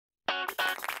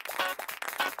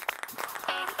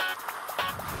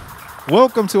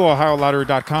Welcome to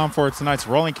OhioLottery.com for tonight's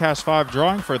Rolling Cash 5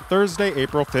 drawing for Thursday,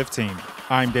 April 15th.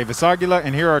 I'm Davis Aguila,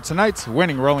 and here are tonight's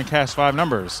winning Rolling Cash 5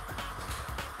 numbers.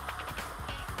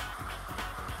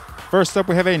 First up,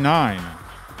 we have a 9.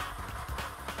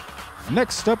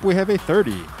 Next up, we have a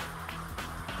 30.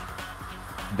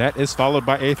 That is followed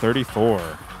by a 34.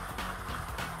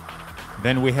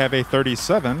 Then we have a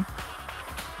 37.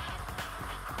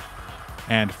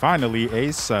 And finally,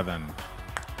 a 7.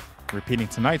 Repeating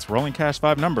tonight's Rolling Cash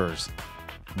 5 numbers: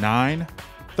 9,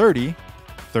 30,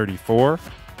 34,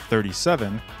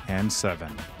 37, and 7.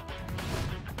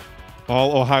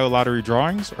 All Ohio Lottery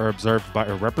drawings are observed by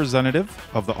a representative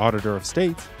of the Auditor of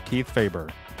State, Keith Faber.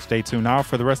 Stay tuned now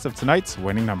for the rest of tonight's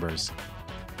winning numbers.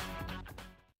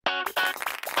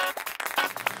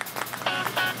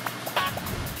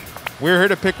 We're here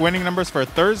to pick winning numbers for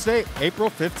Thursday, April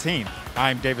 15th.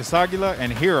 I'm Davis Aguila,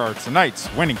 and here are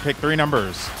tonight's winning pick 3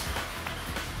 numbers.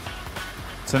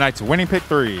 Tonight's winning pick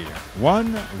 3, 1,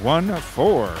 1,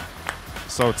 4.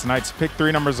 So tonight's pick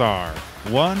 3 numbers are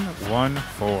 1, 1,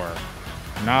 4.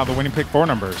 Now the winning pick 4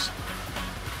 numbers.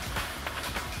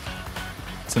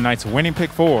 Tonight's winning pick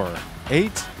 4, 8,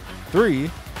 3,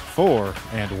 4,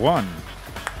 and 1.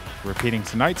 Repeating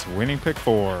tonight's winning pick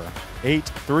 4, 8,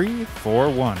 3, 4,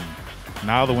 1.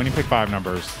 Now the winning pick 5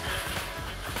 numbers.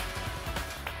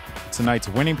 Tonight's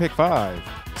winning pick 5,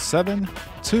 7,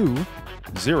 2,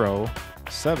 0,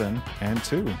 7, and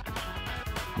 2.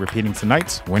 Repeating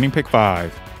tonight's winning pick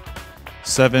 5,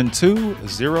 7, 2,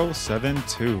 0, 7,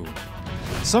 2.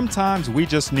 Sometimes we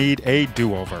just need a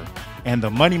do-over, and the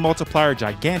Money Multiplier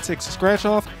Gigantic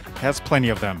Scratch-Off has plenty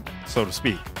of them, so to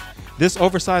speak. This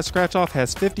oversized scratch-off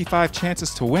has 55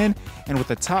 chances to win, and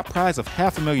with a top prize of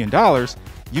 $500,000,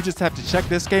 you just have to check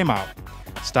this game out.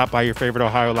 Stop by your favorite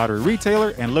Ohio Lottery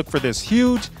retailer and look for this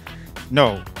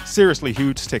seriously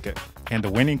huge ticket. And the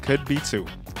winning could be 2.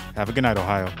 Have a good night,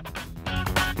 Ohio.